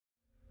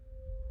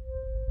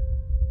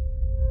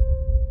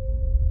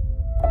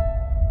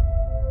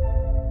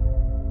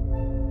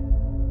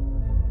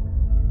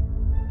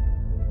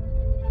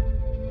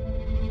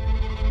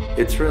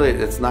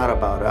It's not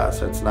about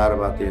us, it's not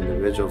about the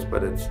individuals,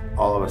 but it's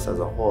all of us as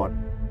a whole.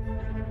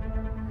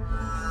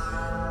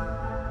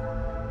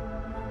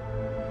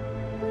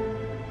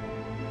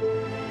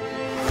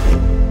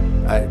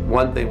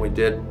 One thing we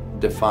did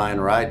define,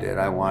 or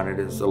I wanted,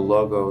 is a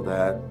logo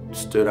that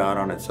stood out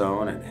on its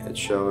own, and it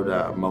showed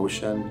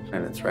motion,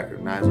 and it's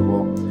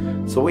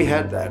recognizable. So we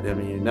had that. I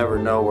mean, you never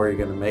know where you're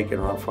going to make it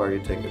or how far you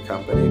take a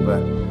company,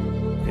 but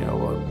you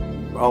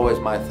know, always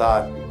my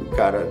thought, we've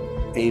got to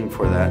aim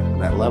for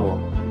that level.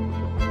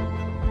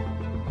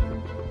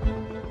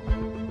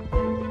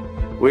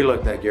 We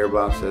looked at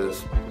Gearbox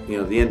as, you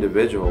know, the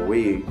individual.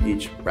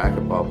 Each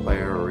racquetball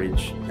player or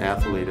each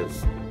athlete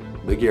is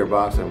the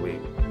Gearbox, and we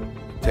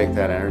take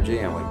that energy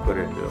and we put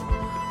it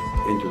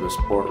into the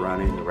sport,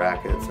 running, the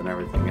rackets and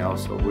everything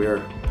else. So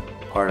we're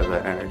part of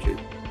that energy.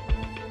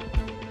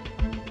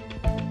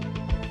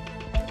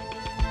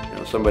 You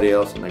know, somebody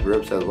else in the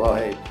group says, well,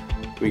 hey,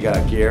 we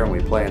got gear and we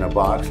play in a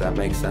box. That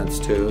makes sense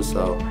too.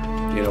 So,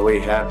 you know, we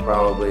had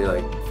probably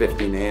like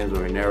 50 names,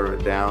 but we narrowed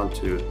it down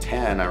to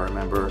 10, I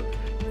remember.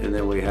 And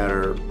then we had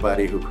our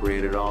buddy who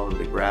created all of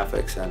the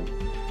graphics, and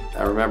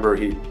I remember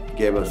he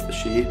gave us the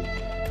sheet.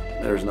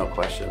 There's no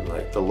question,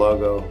 like the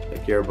logo, the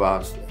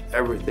Gearbox,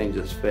 everything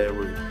just fit.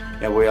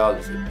 And we all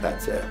just said,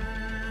 that's it.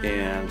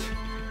 And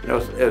you know,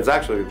 it was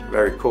actually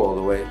very cool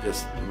the way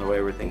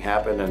everything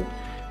happened.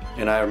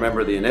 And I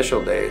remember the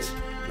initial days,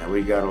 and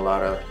we got a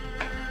lot of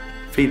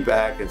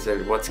feedback and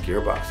said, what's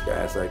Gearbox,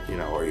 guys? Like, you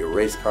know, are you a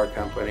race car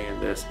company and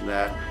this and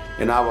that?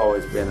 And I've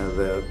always been of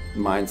the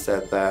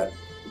mindset that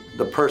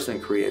the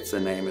person creates the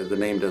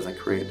name doesn't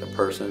create the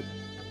person.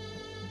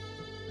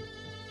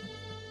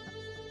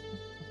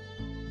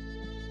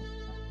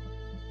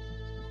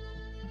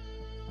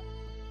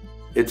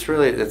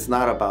 It's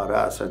not about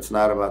us, it's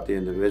not about the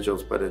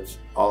individuals, but it's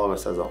all of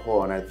us as a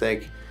whole. And I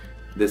think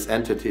this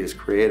entity is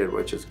created,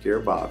 which is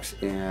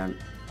Gearbox, and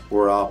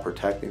we're all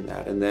protecting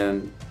that. And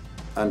then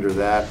under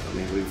that, I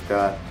mean, we've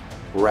got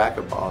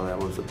Racquetball. That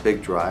was a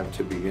big drive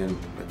to begin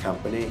the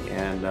company,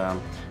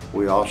 and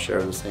we all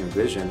share the same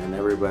vision. And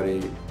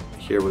everybody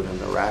here within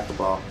the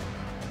Racquetball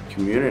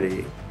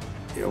community,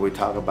 you know, we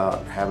talk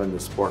about having the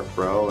sport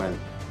grow, and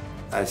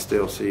I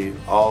still see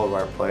all of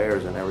our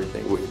players and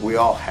everything. We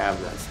all have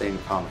that same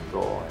common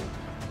goal, and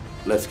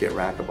let's get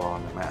racquetball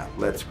on the map.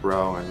 Let's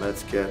grow, and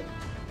let's get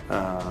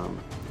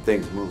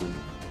things moving,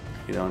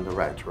 you know, in the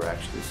right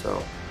direction.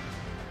 So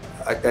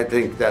I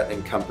think that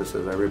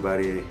encompasses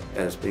everybody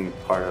as being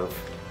part of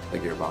the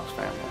Gearbox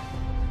family.